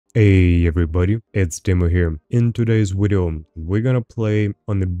Hey everybody, it's Dimo here. In today's video, we're gonna play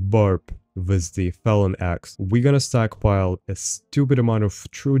on the Barb with the Felon Axe. We're gonna stockpile a stupid amount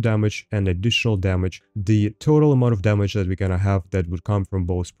of true damage and additional damage. The total amount of damage that we're gonna have that would come from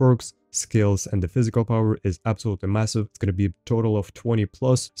both perks, skills, and the physical power is absolutely massive. It's gonna be a total of 20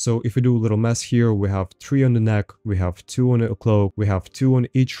 plus. So if we do a little math here, we have 3 on the neck, we have 2 on a cloak, we have 2 on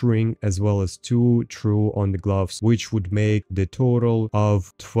each ring, as well as 2 true on the gloves, which would make the total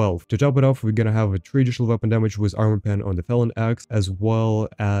of 12. To top it off, we're gonna have a 3 additional weapon damage with armor pen on the Felon Axe, as well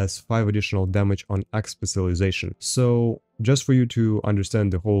as 5 additional damage on Axe specialization. So just for you to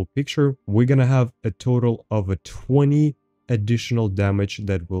understand the whole picture, we're gonna have a total of a 20 additional damage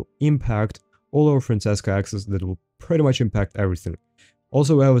that will impact all our Francesca axes, that will pretty much impact everything.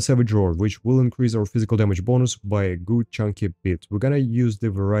 Also, we have a Savage Roar, which will increase our physical damage bonus by a good chunky bit. We're gonna use the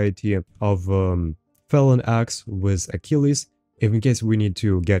variety of Felon Axe with Achilles. If in case we need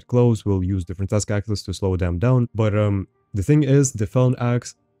to get close, we'll use the Francesca axes to slow them down. But the thing is, the Felon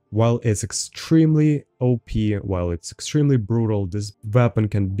Axe, while it's extremely OP, while it's extremely brutal, this weapon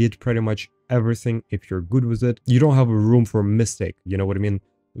can beat pretty much everything if you're good with it. You don't have a room for a mistake, you know what I mean?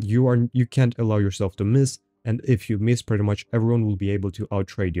 You can't allow yourself to miss, and if you miss, pretty much everyone will be able to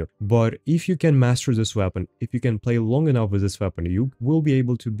outtrade you. But if you can master this weapon, if you can play long enough with this weapon, you will be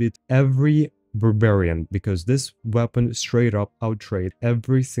able to beat every Barbarian, because this weapon straight up outtrade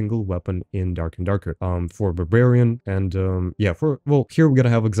every single weapon in Dark and Darker for Barbarian. And yeah, well, here we're gonna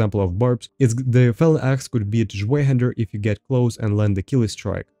have example of Barbs. It's the Felon Axe could beat Zwei if you get close and land the Killing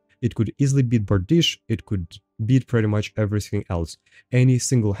Strike. It could easily beat Bardish, it could beat pretty much everything else. Any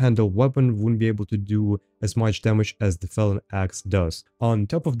single-handed weapon wouldn't be able to do as much damage as the Felon Axe does. On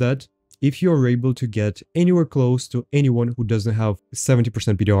top of that, if you're able to get anywhere close to anyone who doesn't have 70%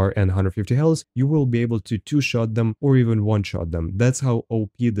 PDR and 150 health, you will be able to two-shot them or even one-shot them. That's how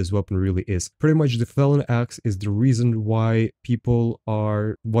OP this weapon really is. Pretty much the Felon Axe is the reason why people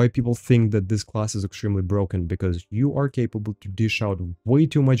think that this class is extremely broken, because you are capable to dish out way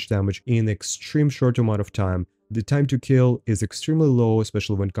too much damage in an extreme short amount of time. The time to kill is extremely low,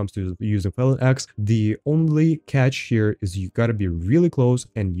 especially when it comes to using Felon Axe. The only catch here is you gotta be really close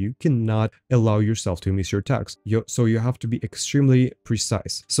and you cannot allow yourself to miss your attacks. So you have to be extremely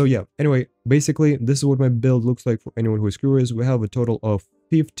precise. So yeah, anyway, basically this is what my build looks like for anyone who is curious. We have a total of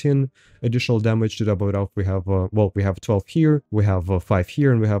 15 additional damage to double it off. We have well, we have 12 here, we have 5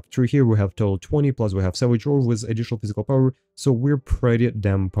 here, and we have 3 here. We have total 20, plus we have Savage Roar with additional physical power, so we're pretty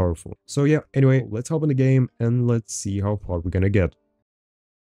damn powerful. So yeah, anyway, let's hop in the game and let's see how far we're gonna get.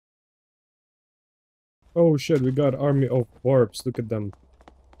 Oh shit, we got army of Barbs, look at them.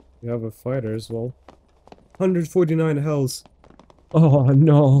 We have a fighter as well. 149 health. Oh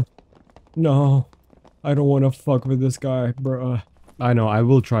no, no, I don't want to fuck with this guy, bruh. I know, I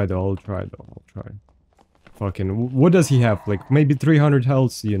will try though, I'll try. Fucking, what does he have? Like, maybe 300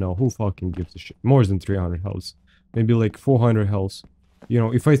 health, you know, who fucking gives a shit? More than 300 health. Maybe like 400 health. You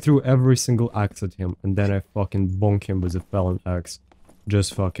know, if I threw every single axe at him, and then I fucking bonk him with a Felon Axe,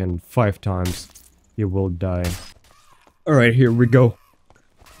 just fucking 5 times, he will die. Alright, here we go.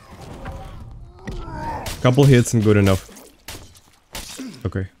 Couple hits and good enough.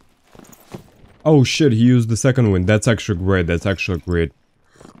 Okay. Oh shit, he used the second wind. That's actually great. That's actually great.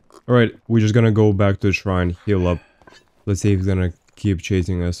 Alright, we're just gonna go back to the shrine, heal up. Let's see if he's gonna keep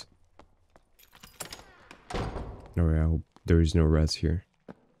chasing us. Alright, I hope there is no rats here.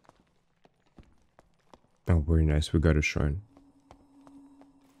 Oh, very nice. We got a shrine.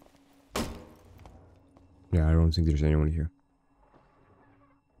 Yeah, I don't think there's anyone here.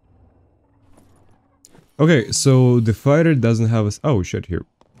 Okay, so the fighter doesn't have us. Oh shit, here.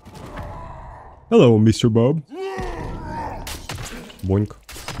 Hello, Mr. Bob. Boink,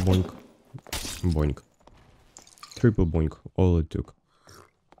 boink, boink. Triple boink, all it took.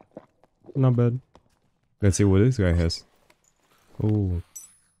 Not bad. Let's see what this guy has. Oh,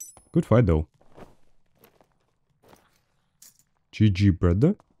 good fight though. GG,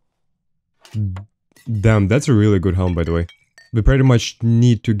 brother. Damn, that's a really good helm, by the way. We pretty much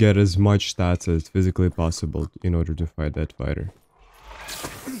need to get as much stats as physically possible in order to fight that fighter.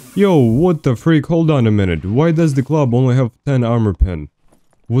 Yo, what the freak? Hold on a minute. Why does the club only have 10 armor pen?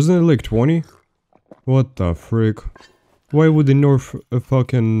 Wasn't it like 20? What the frick? Why would they nerf a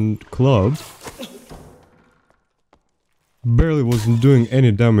fucking club? Barely wasn't doing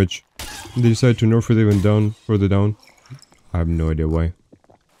any damage. They decided to nerf it even down, further down. I have no idea why.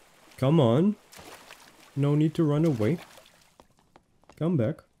 Come on. No need to run away. Come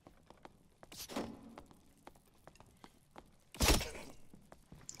back.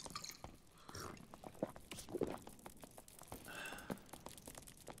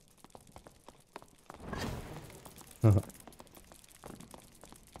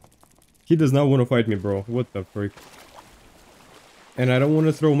 He does not want to fight me, bro. What the freak? And I don't want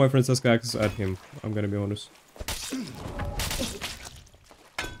to throw my Francesca axe at him. I'm gonna be honest.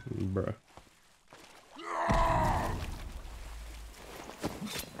 Bruh.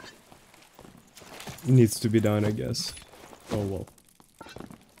 Needs to be done, I guess. Oh well.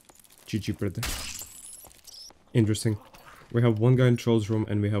 GG, brother. Interesting. We have one guy in Troll's room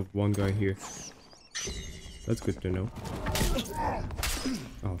and we have one guy here. That's good to know.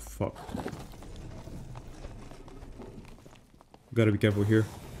 Oh, fuck. Gotta be careful here.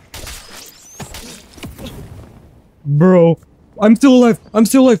 Bro! I'm still alive! I'm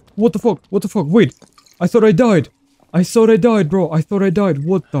still alive! What the fuck? What the fuck? Wait! I thought I died! I thought I died, bro! I thought I died!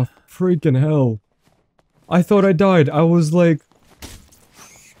 What the freaking hell? I thought I died. I was like...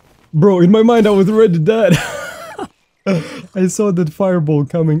 Bro, in my mind I was already dead. I saw that fireball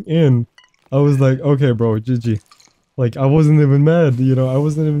coming in. I was like, okay bro, GG. Like, I wasn't even mad, you know? I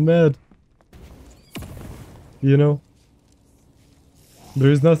wasn't even mad. You know?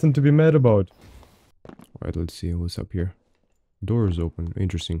 There is nothing to be mad about. Alright, let's see what's up here. Door is open.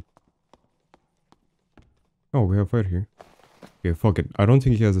 Interesting. Oh, we have a fight here. Okay, fuck it. I don't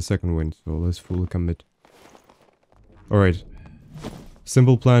think he has a second wind, so let's fully commit. Alright.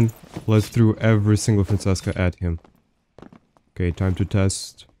 Simple plan. Let's throw every single Francesca at him. Okay, time to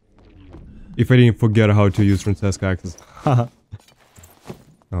test. If I didn't forget how to use Francesca axes. Haha.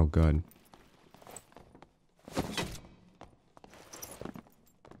 Oh god.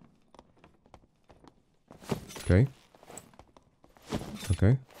 Okay.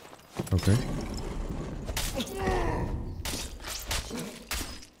 Okay. Okay.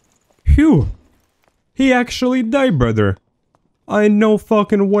 Phew! He actually died, brother! I no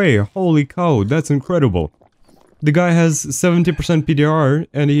fucking way! Holy cow, that's incredible! The guy has 70% PDR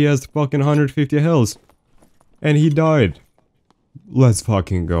and he has fucking 150 health. And he died. Let's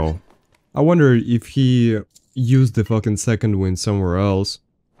fucking go. I wonder if he used the fucking second wind somewhere else.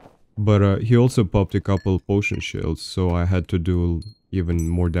 But he also popped a couple potion shields, so I had to do even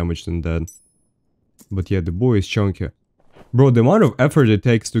more damage than that. But yeah, the boy is chunky. Bro, the amount of effort it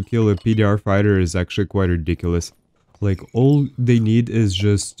takes to kill a PDR fighter is actually quite ridiculous. Like, all they need is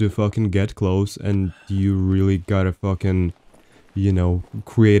just to fucking get close, and you really gotta fucking, you know,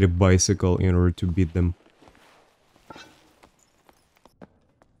 create a bicycle in order to beat them.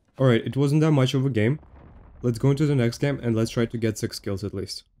 Alright, it wasn't that much of a game. Let's go into the next game and let's try to get 6 kills at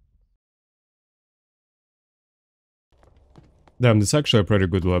least. Damn, this is actually a pretty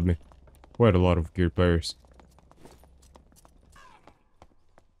good lobby. Quite a lot of gear players.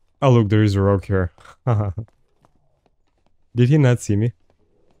 Oh look, there is a rogue here. Did he not see me?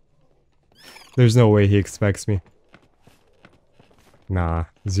 There's no way he expects me. Nah,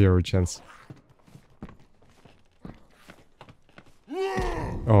 0 chance.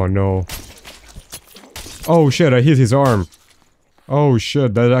 Oh no. Oh shit, I hit his arm. Oh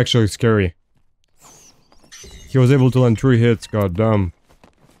shit, that's actually scary. He was able to land 3 hits, god damn.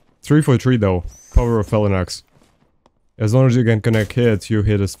 3 for 3 though. Power of Phalanx. As long as you can connect hits, you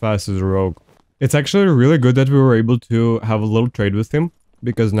hit as fast as a rogue. It's actually really good that we were able to have a little trade with him,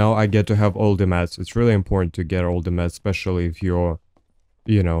 because now I get to have all the mats. It's really important to get all the mats, especially if you're,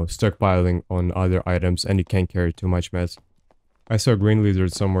 you know, stockpiling on other items and you can't carry too much mats. I saw a green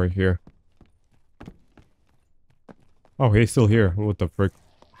lizard somewhere here. Oh, he's still here. What the frick?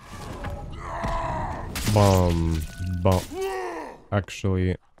 Bomb. Bomb.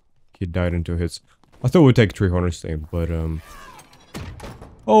 Actually, he died in 2 hits. I thought it would take 3 honestly, but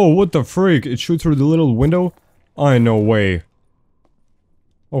oh, what the freak? It shoots through the little window? I no way.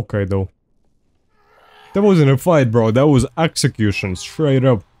 Okay, though. That wasn't a fight, bro. That was execution, straight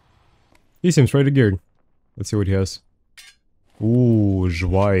up. He seems pretty geared. Let's see what he has. Ooh,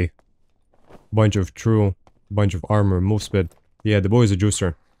 Zwei. Bunch of armor, move speed. Yeah, the boy is a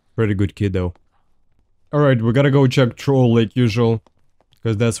juicer. Pretty good kid, though. Alright, we gotta go check Troll like usual.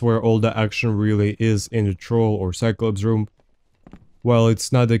 Because that's where all the action really is, in the Troll or Cyclops room. While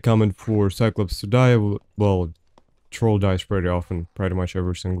it's not that common for Cyclops to die, well, Troll dies pretty often, pretty much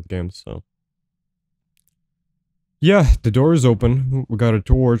every single game, so... Yeah, the door is open, we got a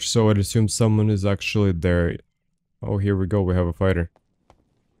torch, so I'd assume someone is actually there. Oh, here we go, we have a fighter.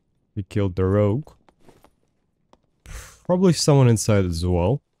 He killed the rogue. Probably someone inside as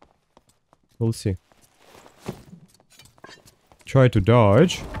well. We'll see. Try to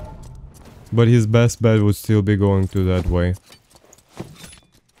dodge. But his best bet would still be going to that way.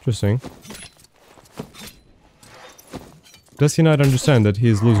 Interesting. Does he not understand that he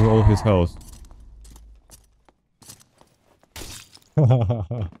is losing all his health?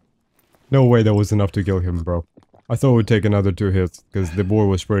 No way that was enough to kill him, bro. I thought it would take another 2 hits, because the boy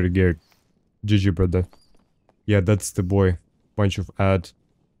was pretty geared. GG, brother. Yeah, that's the boy. Bunch of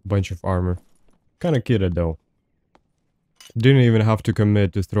bunch of armor. Kinda kitted though. Didn't even have to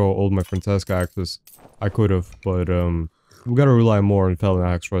commit to throw all my Francesca axes. I could've, but we gotta rely more on Felon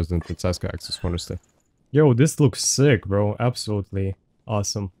Axe rather than Francesca axes, honestly. Yo, this looks sick, bro. Absolutely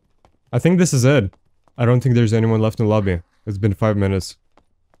awesome. I think this is it. I don't think there's anyone left in the lobby. It's been 5 minutes.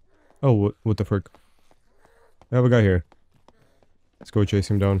 Oh, what the frick? I have a guy here. Let's go chase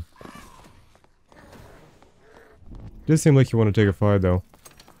him down. Did seem like you want to take a fight, though.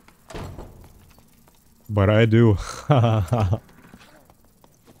 But I do.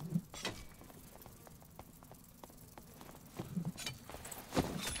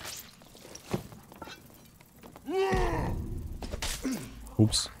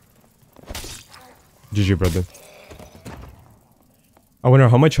 Oops. GG, brother. I wonder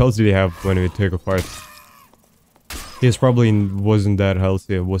how much health did he have when we take a fight. He probably wasn't that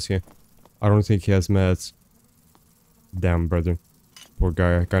healthy, was he? I don't think he has meds. Damn, brother. Poor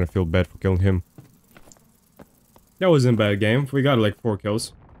guy, I kind of feel bad for killing him. That wasn't a bad game. We got like 4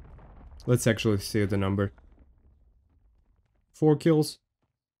 kills. Let's actually see the number. 4 kills?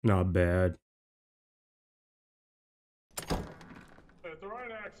 Not bad. The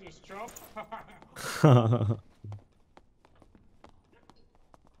right axis, chump.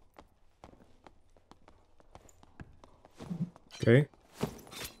 Okay.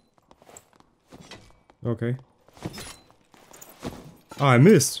 Okay. Ah, I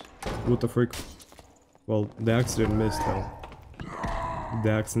missed! What the frick? Well, the axe didn't miss though. The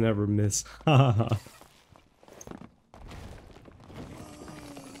axe never miss.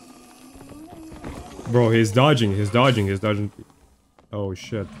 Bro, he's dodging, he's dodging, he's dodging. Oh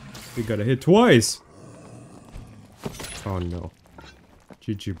shit. He got a hit twice! Oh no.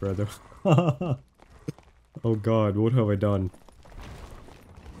 GG, brother. Oh god, what have I done?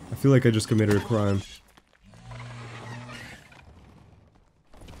 I feel like I just committed a crime.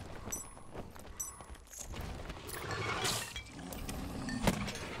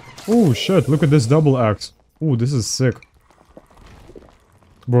 Oh shit, look at this double axe. Oh, this is sick.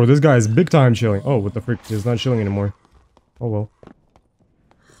 Bro, this guy is big time chilling. Oh, what the frick? He's not chilling anymore. Oh well.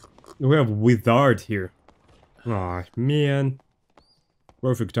 We have Wizard here. Aw, man.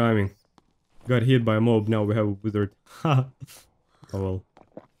 Perfect timing. Got hit by a mob, now we have a wizard. Ha! Oh well.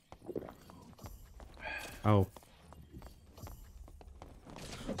 Ow.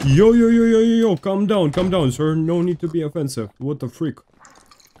 Yo, calm down, sir. No need to be offensive. What the freak?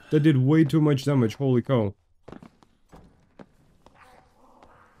 That did way too much damage, holy cow.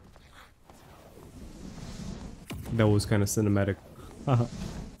 That was kind of cinematic. Haha.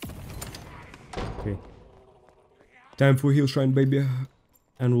 Okay. Time for heal shrine, baby.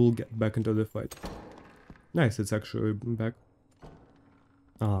 And we'll get back into the fight. Nice, it's actually back.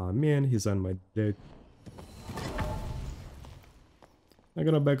 Aw, man, he's on my dick. I'm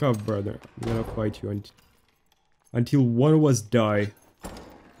gonna back up, brother. I'm gonna fight you until one of us die.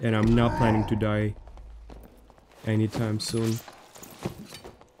 And I'm not planning to die anytime soon.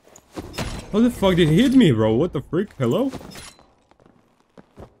 How the fuck did he hit me, bro? What the frick? Hello?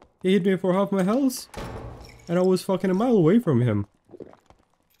 He hit me for half my health? And I was fucking a mile away from him.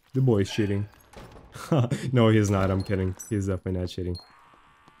 The boy's cheating. No, he's not. I'm kidding. He's definitely not cheating.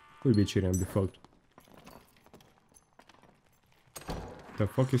 We'd be cheating. I'd be fucked. The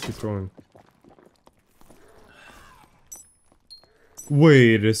fuck is he throwing?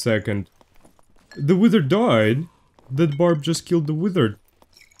 Wait a second. The wizard died? That Barb just killed the wizard.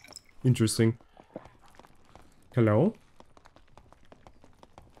 Interesting. Hello?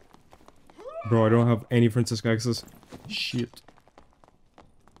 Bro, I don't have any Francesca access. Shit.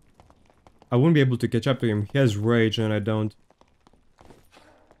 I wouldn't be able to catch up to him. He has rage and I don't.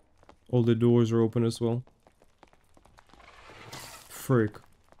 All the doors are open as well. Frick.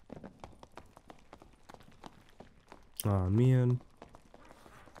 Aw, man.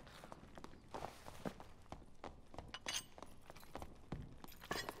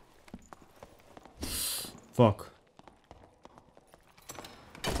 Fuck.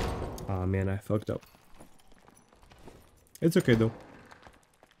 Aw, man, I fucked up. It's okay though.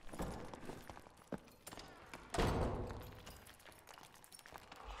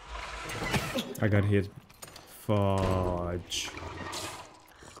 I got hit. Fudge.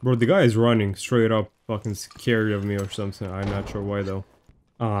 Bro, the guy is running straight up, fucking scared of me or something. I'm not sure why though.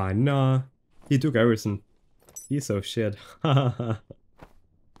 Ah, nah. He took everything. He's so shit.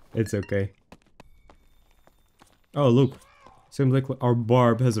 It's okay. Oh, look. Seems like our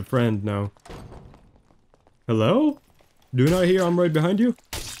Barb has a friend now. Hello? Do you not hear I'm right behind you?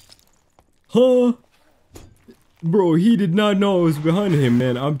 Huh? Bro, he did not know I was behind him,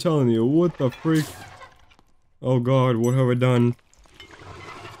 man. I'm telling you, what the freak? Oh god, what have I done?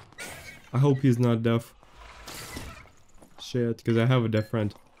 I hope he's not deaf. Shit, because I have a deaf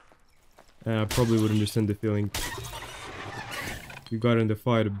friend. And I probably would understand the feeling. You got in the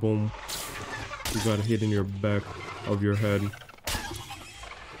fight, boom. You got hit in your back of your head.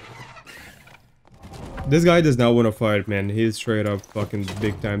 This guy does not want to fight, man. He's straight up fucking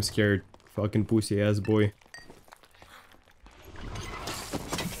big time scared. Fucking pussy ass boy.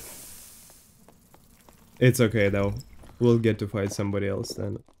 It's okay though. We'll get to fight somebody else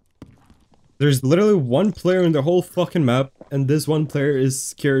then. There's literally one player in the whole fucking map, and this one player is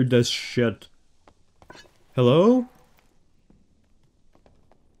scared as shit. Hello?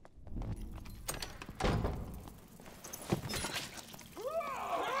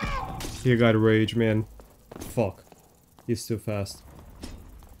 He got rage, man. Fuck. He's too fast.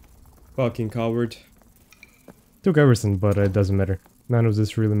 Fucking coward. Took everything, but it doesn't matter. None of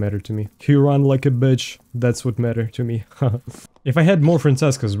this really mattered to me. He ran like a bitch. That's what mattered to me. If I had more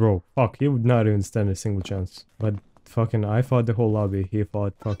Francescas, bro, fuck, he would not even stand a single chance. But fucking, I fought the whole lobby. He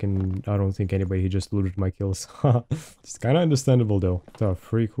fought fucking, I don't think anybody. He just looted my kills. It's kind of understandable though. The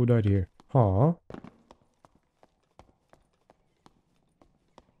freak, who died here? Huh?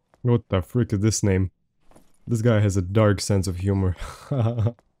 What the freak is this name? This guy has a dark sense of humor.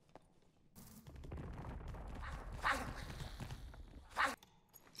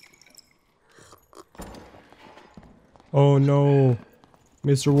 Oh no,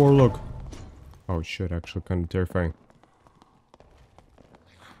 Mr. Warlock. Oh shit, actually kind of terrifying.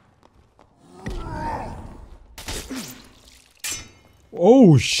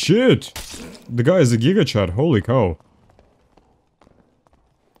 Oh shit! The guy is a Giga Chat, holy cow.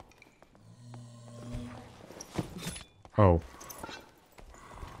 Oh.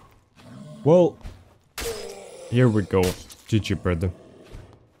 Well, here we go. GG, brother.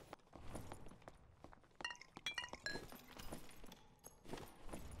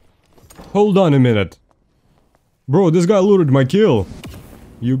 Hold on a minute. Bro, this guy looted my kill.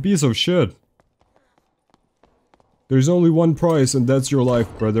 You piece of shit. There's only one price and that's your life,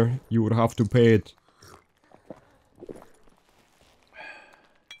 brother. You would have to pay it.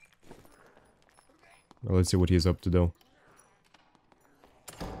 Well, let's see what he's up to though.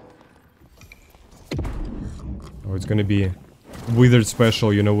 Oh, it's gonna be withered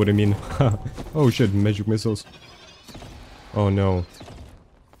special, you know what I mean? Oh shit, magic missiles. Oh no.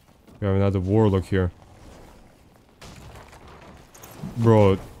 We have another Warlock here.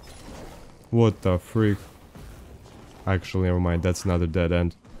 Bro. What the freak? Actually, never mind. That's another dead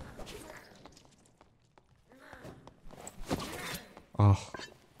end. Oh.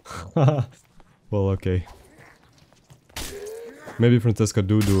 Well, okay. Maybe Francesca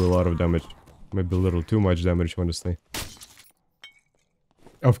do a lot of damage. Maybe a little too much damage, honestly.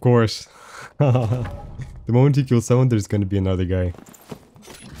 Of course. The moment he kills someone, there's gonna be another guy.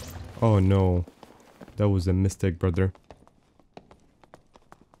 Oh no. That was a mistake, brother.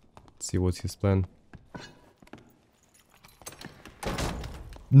 Let's see what's his plan.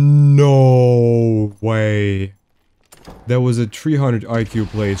 No way. That was a 300 IQ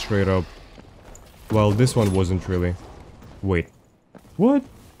play straight up. Well, this one wasn't really. Wait. What?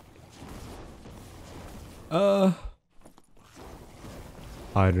 I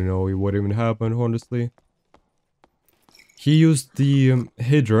don't know what even happened, honestly. He used the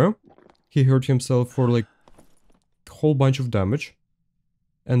Hydra. He hurt himself for like a whole bunch of damage.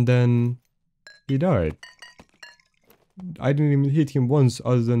 And then he died. I didn't even hit him once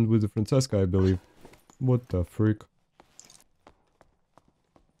other than with the Francesca, I believe. What the freak?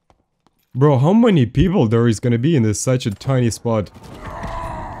 Bro, how many people there is gonna be in this such a tiny spot?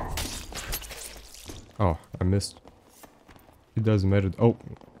 Oh, I missed. It doesn't matter. Oh.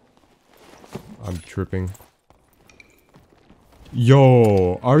 I'm tripping.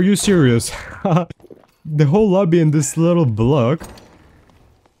 Yo, are you serious? The whole lobby in this little block.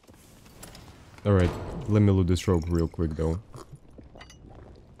 Alright, let me loot this rogue real quick though.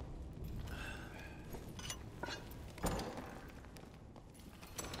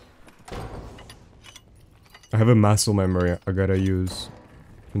 I have a muscle memory. I gotta use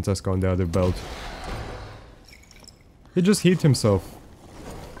Francesca on the other belt. He just hit himself.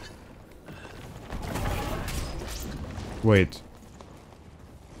 Wait.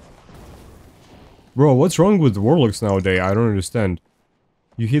 Bro, what's wrong with Warlocks nowadays? I don't understand.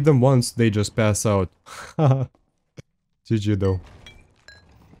 You hit them once, they just pass out. GG though.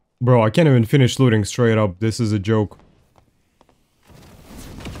 Bro, I can't even finish looting straight up. This is a joke.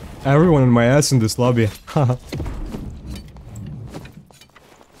 Everyone on my ass in this lobby.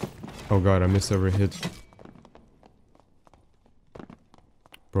 Oh god, I missed every hit.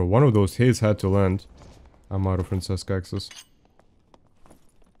 Bro, one of those hits had to land. I'm out of Francesca access.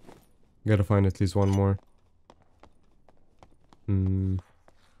 Gotta find at least one more.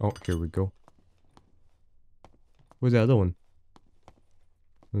 Oh, here we go. Where's the other one?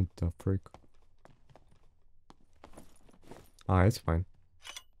 What the frick? Ah, it's fine.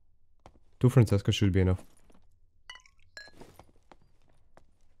 2 Francesca should be enough.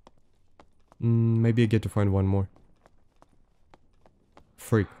 Maybe I get to find one more.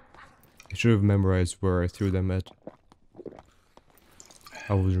 Freak. I should have memorized where I threw them at.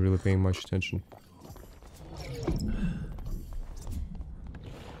 I wasn't really paying much attention.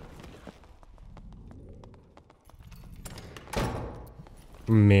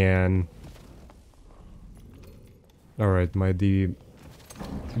 Man. Alright, the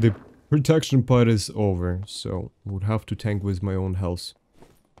protection part is over, so I would have to tank with my own health.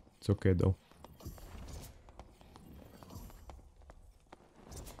 It's okay though.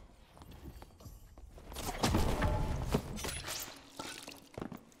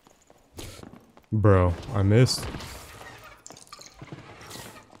 Bro, I missed.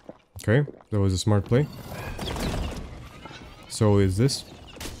 Okay, that was a smart play. So is this?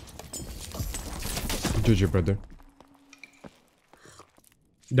 GG, brother.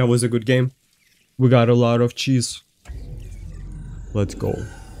 That was a good game. We got a lot of cheese. Let's go.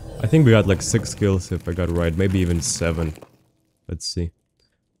 I think we got like 6 kills if I got it right, maybe even 7. Let's see.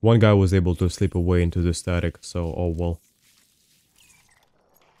 One guy was able to slip away into the static, so oh well.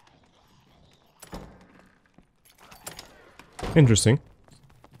 Interesting.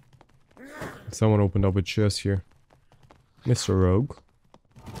 Someone opened up a chest here. Mr. Rogue.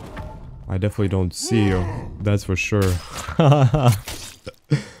 I definitely don't see you. That's for sure.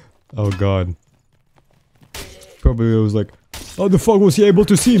 Oh god. Probably was like, how the fuck was he able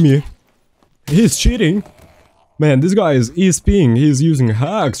to see me? He's cheating. Man, this guy is ESPing. He's using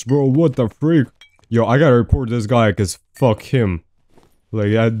hacks, bro. What the freak? Yo, I gotta report this guy because fuck him.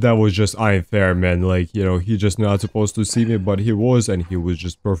 Like, that was just unfair, man. Like, you know, he just not supposed to see me, but he was, and he was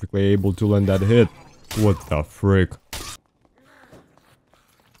just perfectly able to land that hit. What the frick?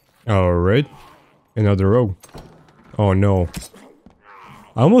 Alright. Another rogue. Oh no.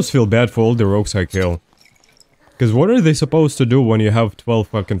 I almost feel bad for all the rogues I kill. Because what are they supposed to do when you have 12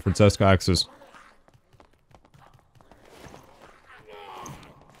 fucking Francesca axes?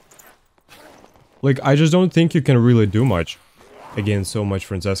 Like, I just don't think you can really do much against so much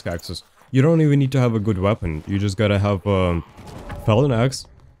Francesca axes. You don't even need to have a good weapon. You just gotta have Felon Axe,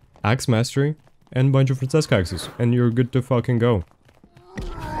 Axe Mastery, and a bunch of Francesca axes. And you're good to fucking go.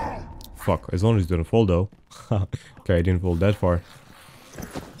 Fuck, as long as you didn't fall though. Okay, I didn't fall that far.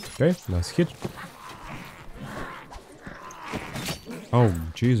 Okay, nice hit. Oh,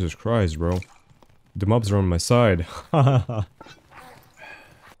 Jesus Christ, bro. The mobs are on my side. Alright,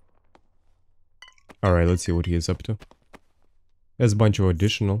 let's see what he is up to. There's a bunch of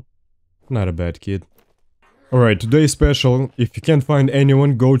additional. Not a bad kid. Alright, today's special. If you can't find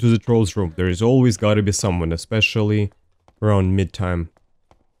anyone, go to the trolls room. There is always gotta be someone, especially around mid-time.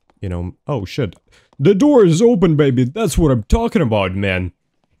 You know, oh shit. The door is open, baby. That's what I'm talking about, man.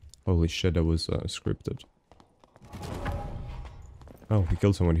 Holy shit, that was scripted. Oh, he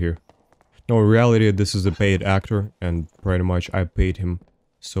killed someone here. No, in reality, this is a paid actor, and pretty much I paid him.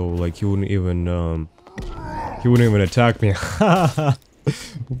 So, like, he wouldn't even attack me.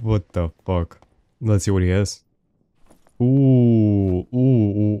 What the fuck? Let's see what he has. Ooh.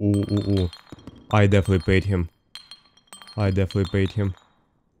 I definitely paid him.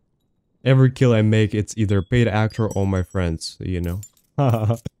 Every kill I make, it's either paid actor or my friends, you know.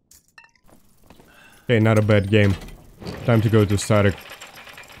 Okay, not a bad game. Time to go to static.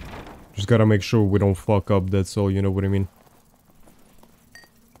 Just gotta make sure we don't fuck up, that's all, you know what I mean.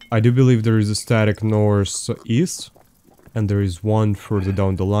 I do believe there is a static northeast, and there is one further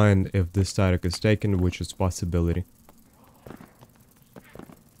down the line if the static is taken, which is a possibility.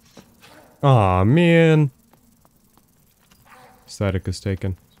 Aw, man. Static is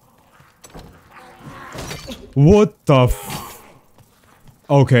taken. What the f...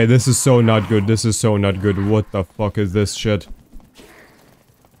 Okay, this is so not good. This is so not good. What the fuck is this shit?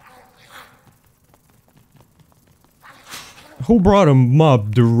 Who brought a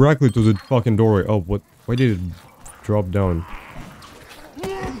mob directly to the fucking doorway? Oh, what? Why did it drop down?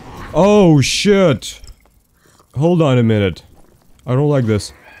 Oh, shit! Hold on a minute. I don't like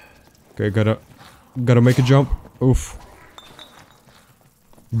this. Okay, gotta make a jump. Oof.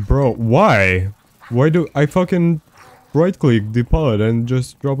 Bro, why? Why do I fucking right-click the pod and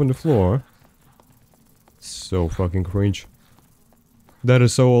just drop on the floor? So fucking cringe. That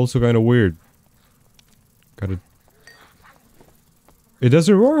is so also kind of weird. Gotta... It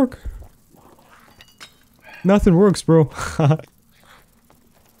doesn't work. Nothing works, bro.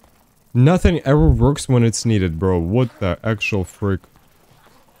 Nothing ever works when it's needed, bro. What the actual frick?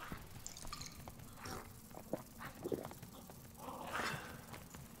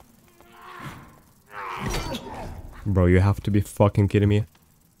 Bro, you have to be fucking kidding me.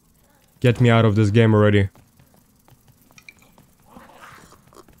 Get me out of this game already.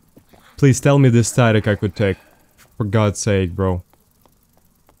 Please tell me this static I could take. For God's sake, bro.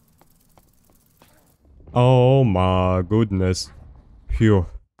 Oh my goodness. Phew.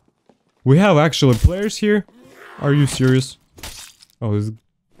 We have actual players here? Are you serious? Oh, this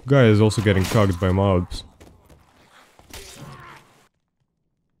guy is also getting cucked by mobs.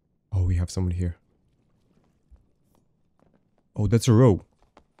 Oh, we have someone here. Oh, that's a rogue.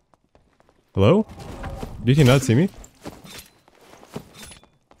 Hello? Did he not see me?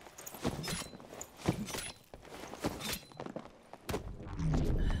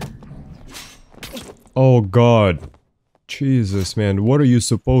 Oh god. Jesus, man. What are you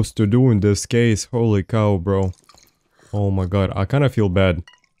supposed to do in this case? Holy cow, bro. Oh my god. I kind of feel bad.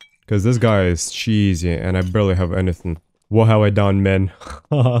 Because this guy is cheesy and I barely have anything. What have I done, man?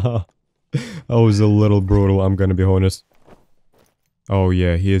 I was a little brutal, I'm gonna be honest. Oh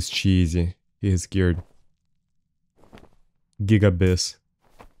yeah, he is cheesy. He is geared. Gigabiss.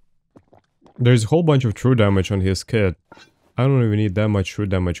 There's a whole bunch of true damage on his kit. I don't even need that much true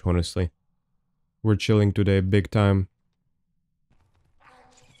damage, honestly. We're chilling today, big time.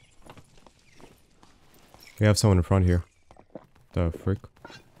 We have someone in front here. The frick?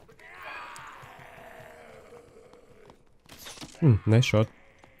 Nice shot.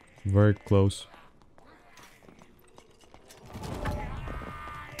 Very close.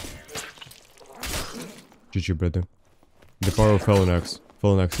 GG, brother. The power of Felon Axe.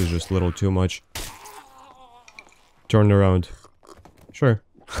 Felon Axe is just a little too much. Turn around. Sure.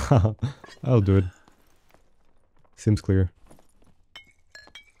 I'll do it. Seems clear.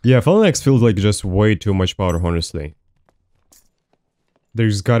 Yeah, Felon Axe feels like just way too much power, honestly.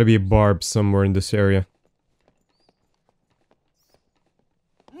 There's gotta be a Barb somewhere in this area.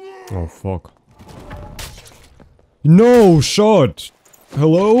 Oh, fuck. No shot!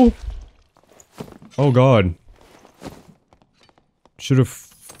 Hello? Oh god. Should've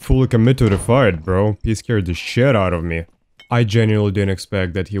fully committed to the fight, bro. He scared the shit out of me. I genuinely didn't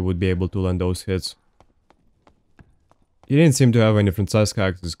expect that he would be able to land those hits. He didn't seem to have any Francisca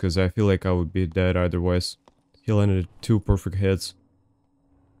cactus, because I feel like I would be dead otherwise. He landed 2 perfect hits.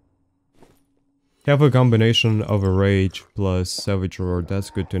 Have a combination of a Rage plus Savage Roar, that's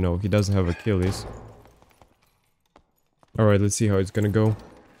good to know. He doesn't have Achilles. Alright, let's see how it's gonna go.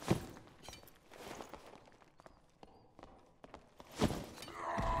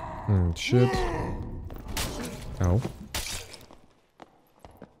 Shit. Ow.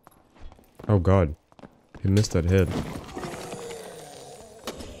 Oh god. He missed that hit.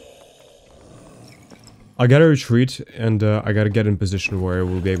 I gotta retreat and I gotta get in position where I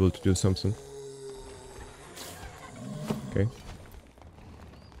will be able to do something. Okay.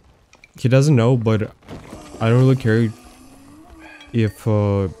 He doesn't know, but I don't really care if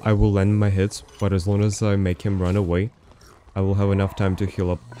I will land my hits, but as long as I make him run away, I will have enough time to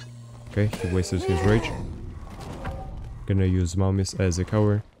heal up. Okay, he wasted his rage. Gonna use Mommies as a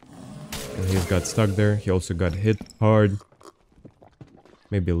cover. And he got stuck there. He also got hit hard.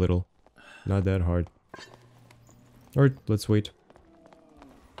 Maybe a little. Not that hard. Alright, let's wait.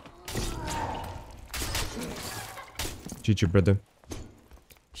 GG, brother.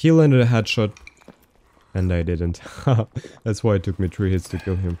 He landed a headshot. And I didn't. That's why it took me 3 hits to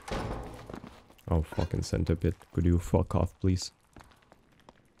kill him. Oh, fucking centipede. Could you fuck off, please?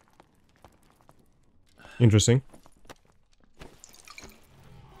 Interesting.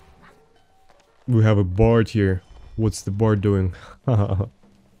 We have a bard here. What's the bard doing?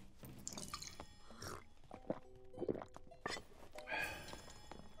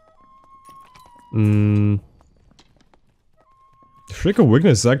 Shriek of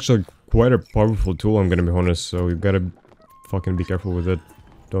Weakness is actually quite a powerful tool, I'm gonna be honest, so you gotta fucking be careful with it.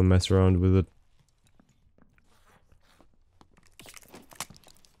 Don't mess around with it.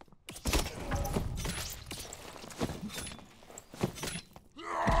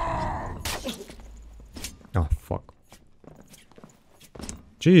 Oh, fuck.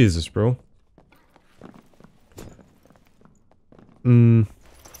 Jesus, bro. This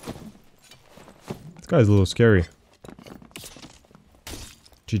guy's a little scary.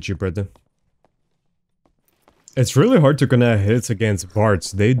 GG, brother. It's really hard to connect hits against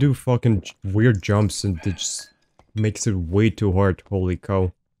bards. They do fucking weird jumps and it just makes it way too hard. Holy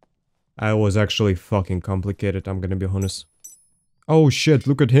cow. I was actually fucking complicated, I'm gonna be honest. Oh shit,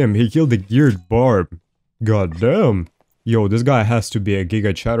 look at him. He killed the geared Barb. God damn. Yo, this guy has to be a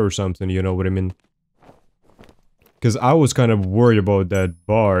Giga Chat or something, you know what I mean? Because I was kind of worried about that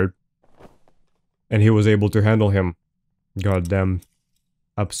Barb. And he was able to handle him. God damn.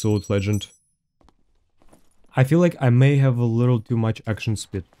 Absolute legend. I feel like I may have a little too much action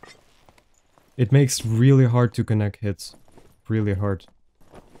speed. It makes really hard to connect hits. Really hard.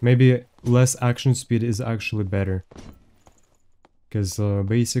 Maybe less action speed is actually better. Because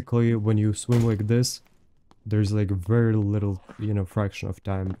basically when you swing like this, there's like very little, you know, fraction of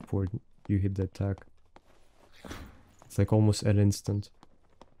time before you hit the attack. It's like almost at instant.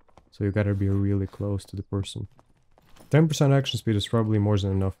 So you gotta be really close to the person. 10% action speed is probably more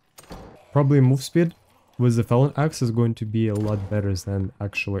than enough. Probably move speed with the Felon Axe is going to be a lot better than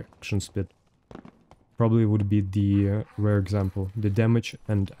actual action speed. Probably would be the rare example. The damage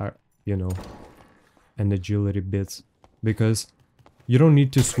and, you know, and agility bits. Because you don't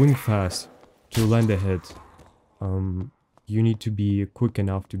need to swing fast to land a hit. You need to be quick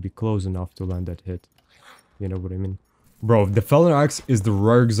enough to be close enough to land that hit. You know what I mean? Bro, the Felon Axe is the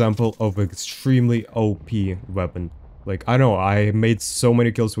rare example of an extremely OP weapon. Like, I don't know, I made so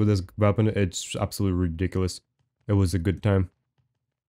many kills with this weapon, it's absolutely ridiculous. It was a good time.